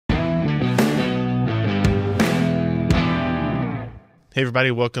Hey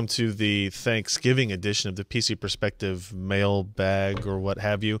everybody, welcome to the Thanksgiving edition of the PC Perspective Mailbag or what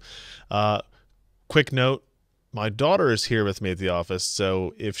have you. Quick note, my daughter is here with me at the office,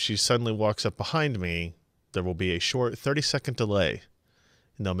 so if she suddenly walks up behind me, there will be a short 30-second delay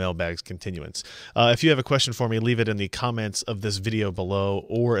in the mailbag's continuance. If you have a question for me, leave it in the comments of this video below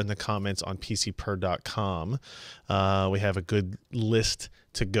or in the comments on PCPer.com. We have a good list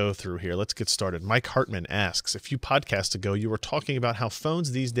to go through here. Let's get started. Mike Hartman asks, a few podcasts ago, you were talking about how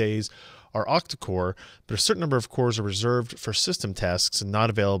phones these days are octa-core, but a certain number of cores are reserved for system tasks and not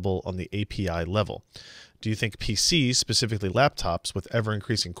available on the API level. Do you think PCs, specifically laptops, with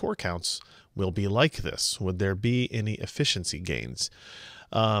ever-increasing core counts, will be like this? Would there be any efficiency gains?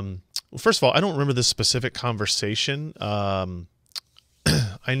 Well, first of all, I don't remember this specific conversation. I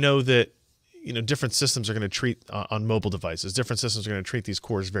know that different systems are going to treat on mobile devices. Different systems are going to treat these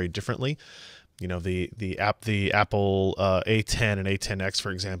cores very differently. The Apple A10 and A10X,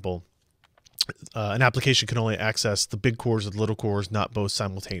 for example, an application can only access the big cores or the little cores, not both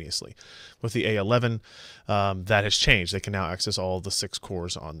simultaneously. With the A11, that has changed. They can now access all the 6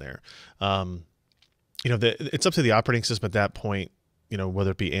 cores on there. It's up to the operating system at that point,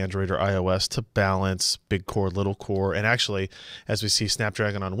 whether it be Android or iOS, to balance big core, little core. And actually, as we see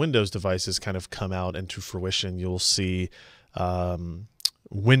Snapdragon on Windows devices kind of come out into fruition, you'll see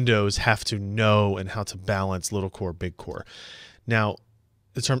Windows have to know and how to balance little core, big core. Now,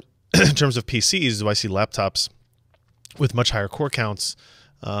 in terms of PCs, do I see laptops with much higher core counts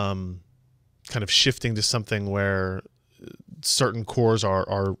kind of shifting to something where certain cores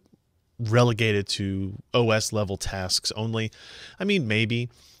are relegated to OS level tasks only? I mean, maybe.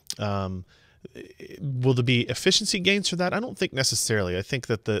 Will there be efficiency gains for that? I don't think necessarily. I think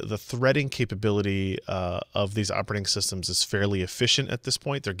that the threading capability of these operating systems is fairly efficient at this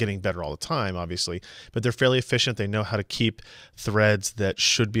point. They're getting better all the time, obviously, but they're fairly efficient. They know how to keep threads that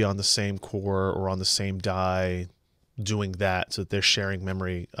should be on the same core or on the same die doing that so that they're sharing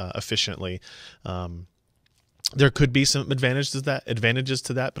memory efficiently. There could be some advantages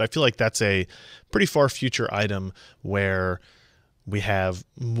to that, but I feel like that's a pretty far future item where we have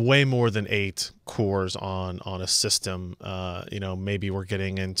way more than 8 cores on a system. Maybe we're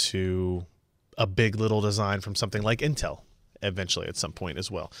getting into a big little design from something like Intel eventually at some point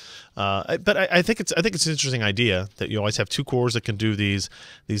as well. But I think it's an interesting idea that you always have 2 cores that can do these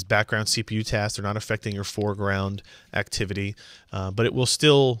background CPU tasks. They're not affecting your foreground activity, but it will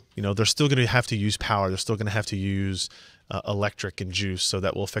still, they're still going to have to use power. They're still going to have to use electric and juice, so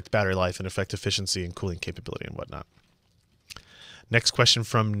that will affect battery life and affect efficiency and cooling capability and whatnot. Next question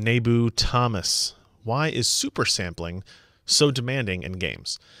from Nebu Thomas. Why is supersampling so demanding in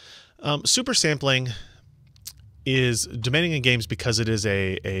games? Supersampling is demanding in games because it is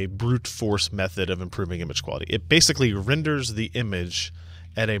a brute force method of improving image quality. It basically renders the image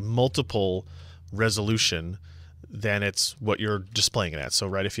at a multiple resolution than it's what you're displaying it at. So,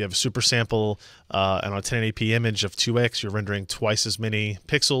 right, if you have a super sample and on a 1080p image of 2x, you're rendering twice as many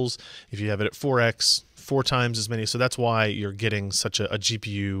pixels. If you have it at 4x, 4 times as many. So that's why you're getting such a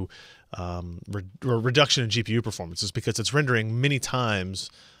GPU reduction in GPU performance, is because it's rendering many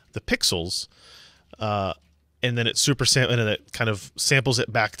times the pixels, and then it and then it kind of samples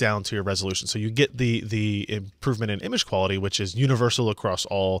it back down to your resolution. So you get the improvement in image quality, which is universal across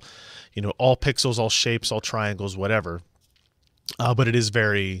all pixels, all shapes, all triangles, whatever. But it is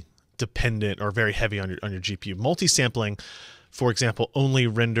very dependent or very heavy on your GPU. Multi-sampling, for example, only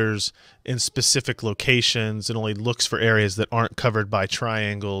renders in specific locations and only looks for areas that aren't covered by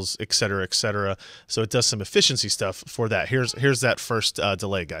triangles, et cetera, et cetera. So it does some efficiency stuff for that. Here's that first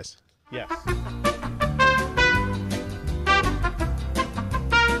delay, guys. Yes.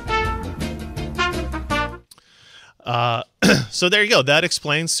 So there you go. That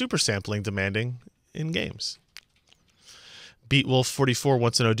explains supersampling demanding in games. BeatWolf44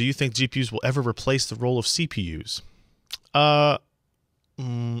 wants to know, do you think GPUs will ever replace the role of CPUs?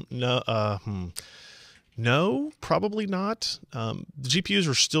 No, probably not. The GPUs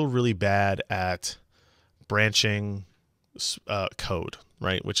are still really bad at branching code,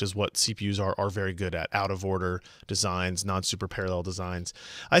 right? Which is what CPUs are very good at: out of order designs, non-super parallel designs.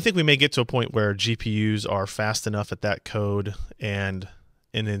 I think we may get to a point where GPUs are fast enough at that code, and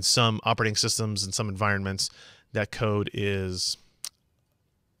in some operating systems and some environments, that code is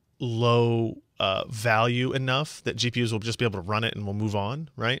low value enough that GPUs will just be able to run it and we'll move on,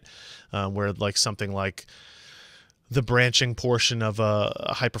 right? Where like something like the branching portion of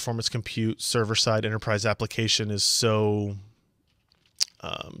a high-performance compute server-side enterprise application is so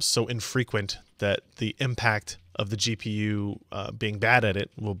infrequent that the impact of the GPU being bad at it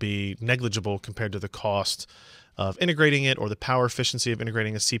will be negligible compared to the cost of integrating it or the power efficiency of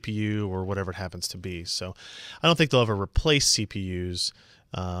integrating a CPU or whatever it happens to be. So I don't think they'll ever replace CPUs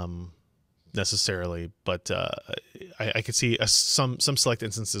necessarily, but I could see some select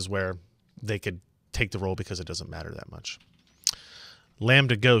instances where they could take the role because it doesn't matter that much.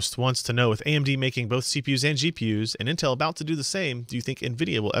 Lambda Ghost wants to know, with AMD making both CPUs and GPUs and Intel about to do the same, do you think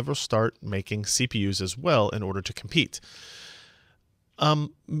NVIDIA will ever start making CPUs as well in order to compete?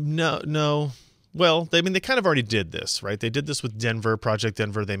 No. Well, they kind of already did this, right? They did this with Denver, Project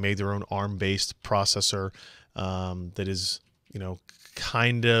Denver. They made their own ARM-based processor that is,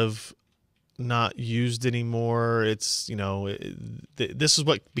 kind of not used anymore. It's, this is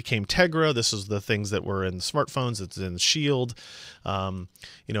what became Tegra. This is the things that were in the smartphones. It's in Shield.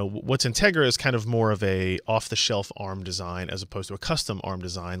 What's in Tegra is kind of more of a off-the-shelf ARM design as opposed to a custom ARM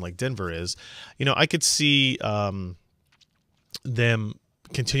design like Denver is. I could see them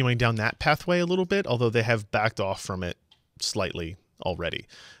continuing down that pathway a little bit, although they have backed off from it slightly already.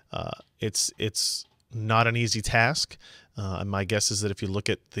 It's not an easy task. My guess is that if you look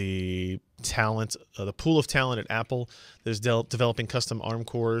at the talent, the pool of talent at Apple that is developing custom ARM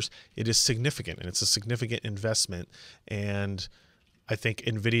cores, it is significant, and it's a significant investment. And I think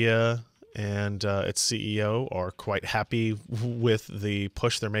NVIDIA and its CEO are quite happy with the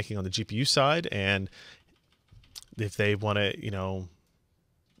push they're making on the GPU side. And if they want to,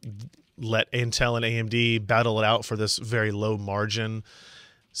 let Intel and AMD battle it out for this very low margin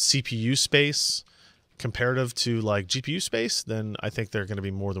CPU space comparative to like GPU space, then I think they're going to be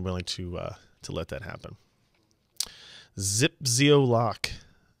more than willing to let that happen. ZipZeoLock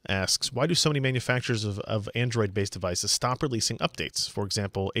asks, why do so many manufacturers of Android-based devices stop releasing updates? For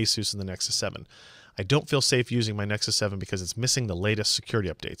example, Asus and the Nexus 7. I don't feel safe using my Nexus 7 because it's missing the latest security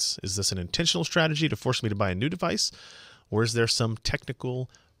updates. Is this an intentional strategy to force me to buy a new device, or is there some technical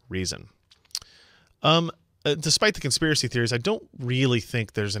reason? Despite the conspiracy theories, I don't really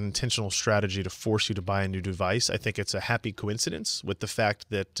think there's an intentional strategy to force you to buy a new device. I think it's a happy coincidence with the fact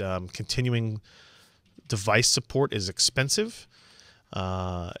that continuing device support is expensive.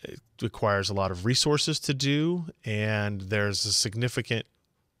 It requires a lot of resources to do, and there's a significant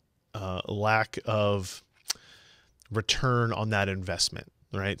lack of return on that investment.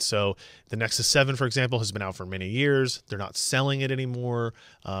 Right, so the Nexus 7, for example, has been out for many years. They're not selling it anymore.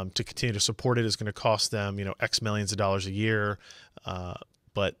 To continue to support it is going to cost them, X millions of dollars a year.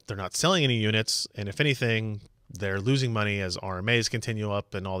 But they're not selling any units, and if anything, they're losing money as RMAs continue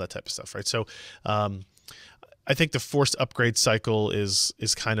up and all that type of stuff. Right, so I think the forced upgrade cycle is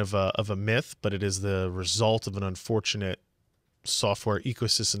kind of a myth, but it is the result of an unfortunate software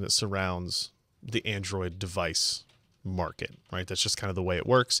ecosystem that surrounds the Android device market, right? That's just kind of the way it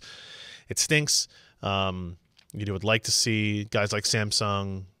works. It stinks. You would like to see guys like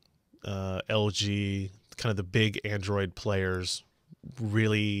Samsung, LG, kind of the big Android players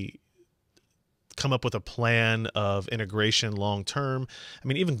really come up with a plan of integration long term.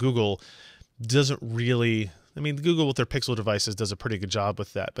 Even Google doesn't really, Google with their Pixel devices does a pretty good job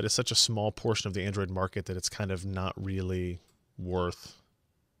with that, but it's such a small portion of the Android market that it's kind of not really worth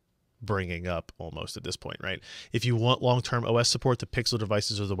bringing up almost at this point, right? If you want long-term OS support, the Pixel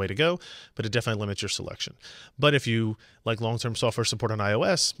devices are the way to go, but it definitely limits your selection. But if you like long-term software support on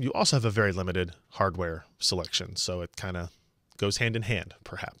iOS, you also have a very limited hardware selection, so it kind of goes hand in hand,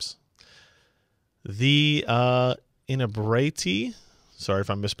 perhaps. The Inabrati, sorry if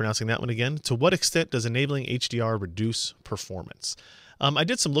I'm mispronouncing that one again, to what extent does enabling HDR reduce performance? I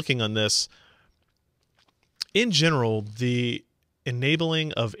did some looking on this. In general, the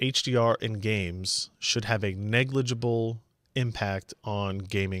enabling of HDR in games should have a negligible impact on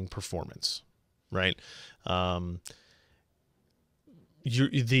gaming performance, right? The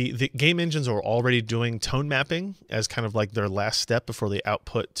game engines are already doing tone mapping as kind of like their last step before they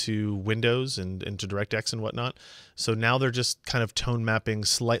output to Windows and to DirectX and whatnot. So now they're just kind of tone mapping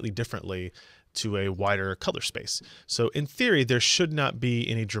slightly differently to a wider color space. So in theory, there should not be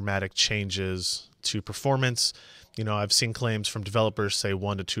any dramatic changes to performance. I've seen claims from developers say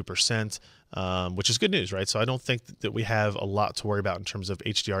 1% to 2%, which is good news, right? So I don't think that we have a lot to worry about in terms of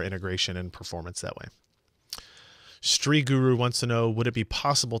HDR integration and performance that way. Stree Guru wants to know, would it be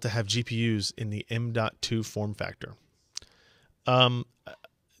possible to have GPUs in the M.2 form factor?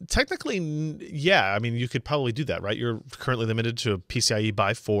 Technically, yeah. You could probably do that, right? You're currently limited to a PCIe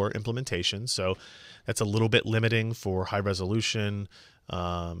by 4 implementation, so that's a little bit limiting for high resolution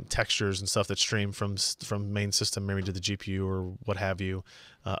textures and stuff that stream from main system memory to the GPU or what have you.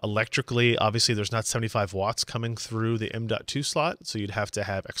 Electrically, obviously, there's not 75 watts coming through the M.2 slot, so you'd have to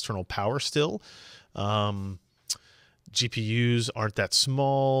have external power still. GPUs aren't that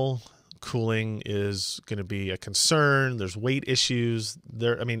small. cooling is going to be a concern. There's weight issues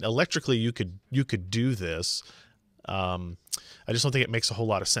there. I mean, electrically you could do this. I just don't think it makes a whole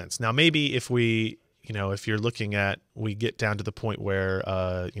lot of sense. Now, maybe if we, if you're looking at, we get down to the point where,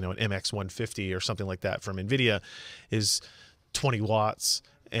 an MX 150 or something like that from NVIDIA is 20 watts,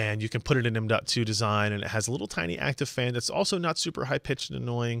 and you can put it in M.2 design, and it has a little tiny active fan that's also not super high pitched and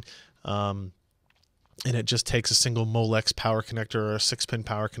annoying. And it just takes a single Molex power connector or a 6-pin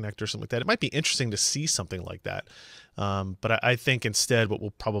power connector or something like that. It might be interesting to see something like that. But I think instead what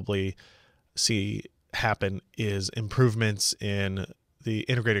we'll probably see happen is improvements in the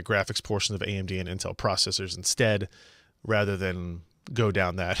integrated graphics portion of AMD and Intel processors instead, rather than go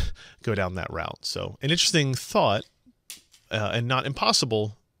down that route. So an interesting thought, and not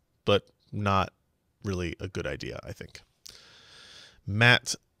impossible, but not really a good idea, I think.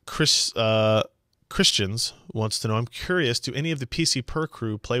 Matt Christians wants to know, I'm curious, do any of the PCPer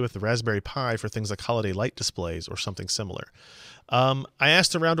crew play with the Raspberry Pi for things like holiday light displays or something similar? I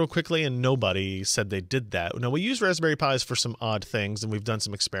asked around real quickly, and nobody said they did that. No, we use Raspberry Pis for some odd things, and we've done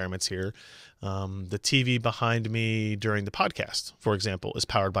some experiments here. The TV behind me during the podcast, for example, is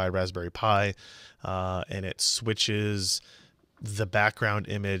powered by a Raspberry Pi, and it switches the background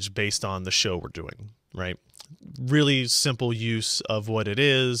image based on the show we're doing, right? Really simple use of what it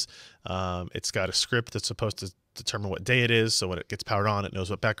is. It's got a script that's supposed to determine what day it is, so when it gets powered on, it knows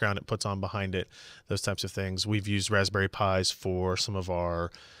what background it puts on behind it, those types of things. We've used Raspberry Pis for some of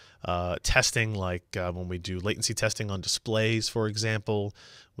our testing, like when we do latency testing on displays, for example.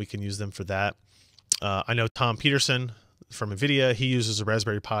 We can use them for that. I know Tom Peterson from NVIDIA, he uses a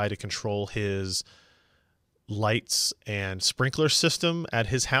Raspberry Pi to control his lights and sprinkler system at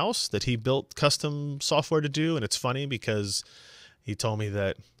his house that he built custom software to do. And it's funny because he told me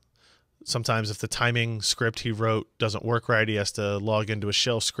that sometimes if the timing script he wrote doesn't work right, he has to log into a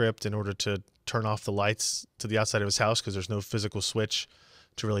shell script in order to turn off the lights to the outside of his house, because there's no physical switch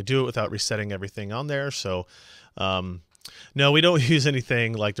to really do it without resetting everything on there. So no, we don't use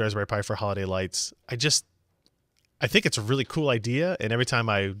anything like the Raspberry Pi for holiday lights. I think it's a really cool idea, and every time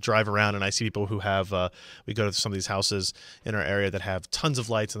I drive around and I see people who have, we go to some of these houses in our area that have tons of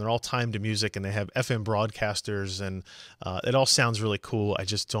lights, and they're all timed to music, and they have FM broadcasters, and it all sounds really cool. I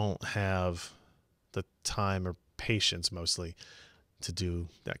just don't have the time or patience, mostly, to do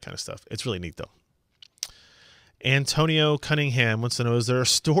that kind of stuff. It's really neat, though. Antonio Cunningham wants to know, is there a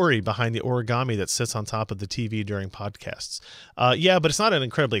story behind the origami that sits on top of the TV during podcasts? Yeah, but it's not an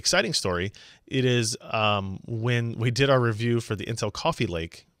incredibly exciting story. It is when we did our review for the Intel Coffee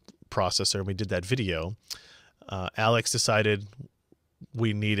Lake processor, and we did that video, Alex decided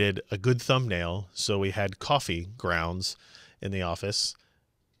we needed a good thumbnail, so we had coffee grounds in the office,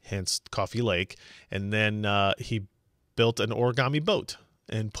 hence Coffee Lake, and then he built an origami boat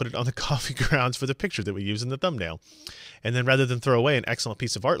and put it on the coffee grounds for the picture that we use in the thumbnail. And then rather than throw away an excellent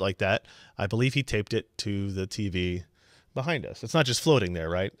piece of art like that, I believe he taped it to the TV behind us. It's not just floating there,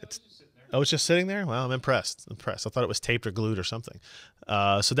 right? It's just sitting there? Well, I'm impressed. I thought it was taped or glued or something.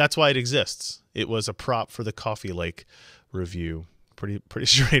 So that's why it exists. It was a prop for the Coffee Lake review. Pretty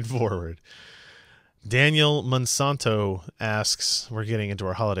straightforward. Daniel Monsanto asks, we're getting into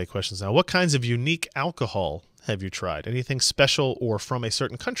our holiday questions now, what kinds of unique alcohol have you tried? Anything special or from a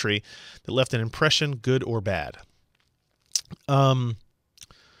certain country that left an impression, good or bad? There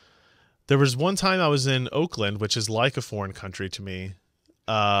was one time I was in Oakland, which is like a foreign country to me,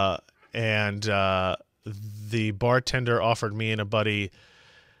 and the bartender offered me and a buddy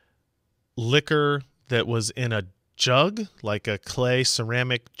liquor that was in a jug, like a clay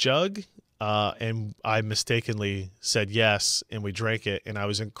ceramic jug, and I mistakenly said yes, and we drank it, and I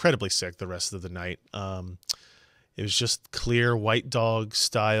was incredibly sick the rest of the night. It was just clear White Dog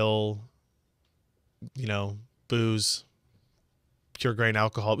style, booze, pure grain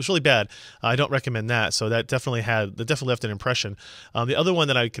alcohol. It was really bad. I don't recommend that. So that definitely left an impression. The other one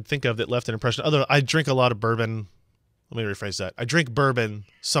that I could think of that left an impression, I drink a lot of bourbon. Let me rephrase that. I drink bourbon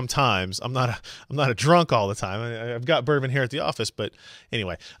sometimes. I'm not a drunk all the time. I've got bourbon here at the office, but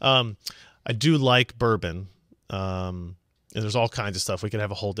anyway, I do like bourbon. And there's all kinds of stuff. We could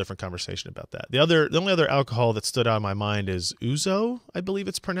have a whole different conversation about that. The only other alcohol that stood out in my mind is ouzo, I believe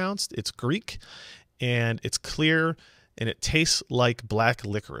it's pronounced. It's Greek, and it's clear, and it tastes like black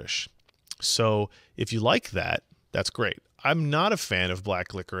licorice. So if you like that, that's great. I'm not a fan of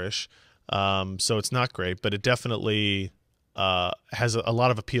black licorice, so it's not great, but it definitely has a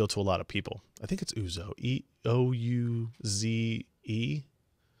lot of appeal to a lot of people. I think it's ouzo, E-O-U-Z-E.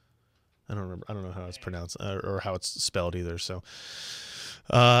 I don't remember. I don't know how it's pronounced or how it's spelled either. So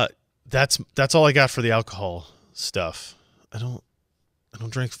that's all I got for the alcohol stuff. I don't I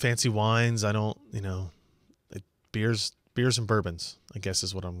don't drink fancy wines. I don't, beers and bourbons, I guess,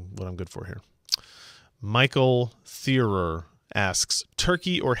 is what I'm good for here. Michael Thierer asks,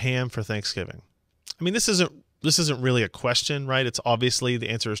 turkey or ham for Thanksgiving? I mean, this isn't really a question, right? It's obviously the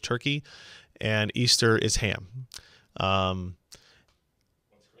answer is turkey, and Easter is ham.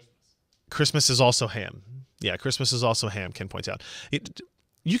 Christmas is also ham. Yeah, Christmas is also ham, Ken points out.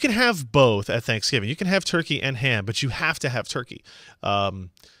 You can have both at Thanksgiving. You can have turkey and ham, but you have to have turkey. You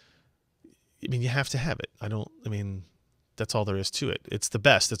have to have it. That's all there is to it. It's the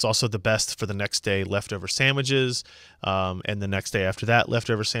best. It's also the best for the next day leftover sandwiches, and the next day after that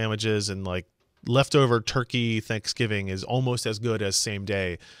leftover sandwiches, and like leftover turkey Thanksgiving is almost as good as same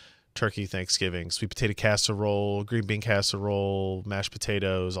day turkey Thanksgiving. Sweet potato casserole, green bean casserole, mashed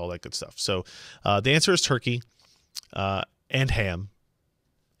potatoes, all that good stuff. So the answer is turkey and ham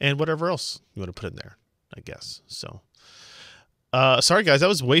and whatever else you want to put in there, I guess. So sorry, guys, that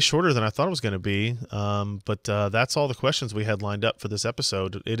was way shorter than I thought it was going to be. But that's all the questions we had lined up for this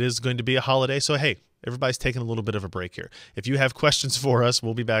episode. It is going to be a holiday, so hey, everybody's taking a little bit of a break here. If you have questions for us,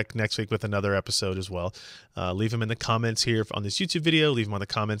 we'll be back next week with another episode as well. Leave them in the comments here on this YouTube video. Leave them on the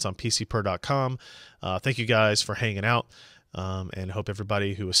comments on PCPer.com. Thank you guys for hanging out, and hope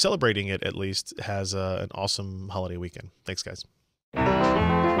everybody who is celebrating it at least has an awesome holiday weekend. Thanks, guys.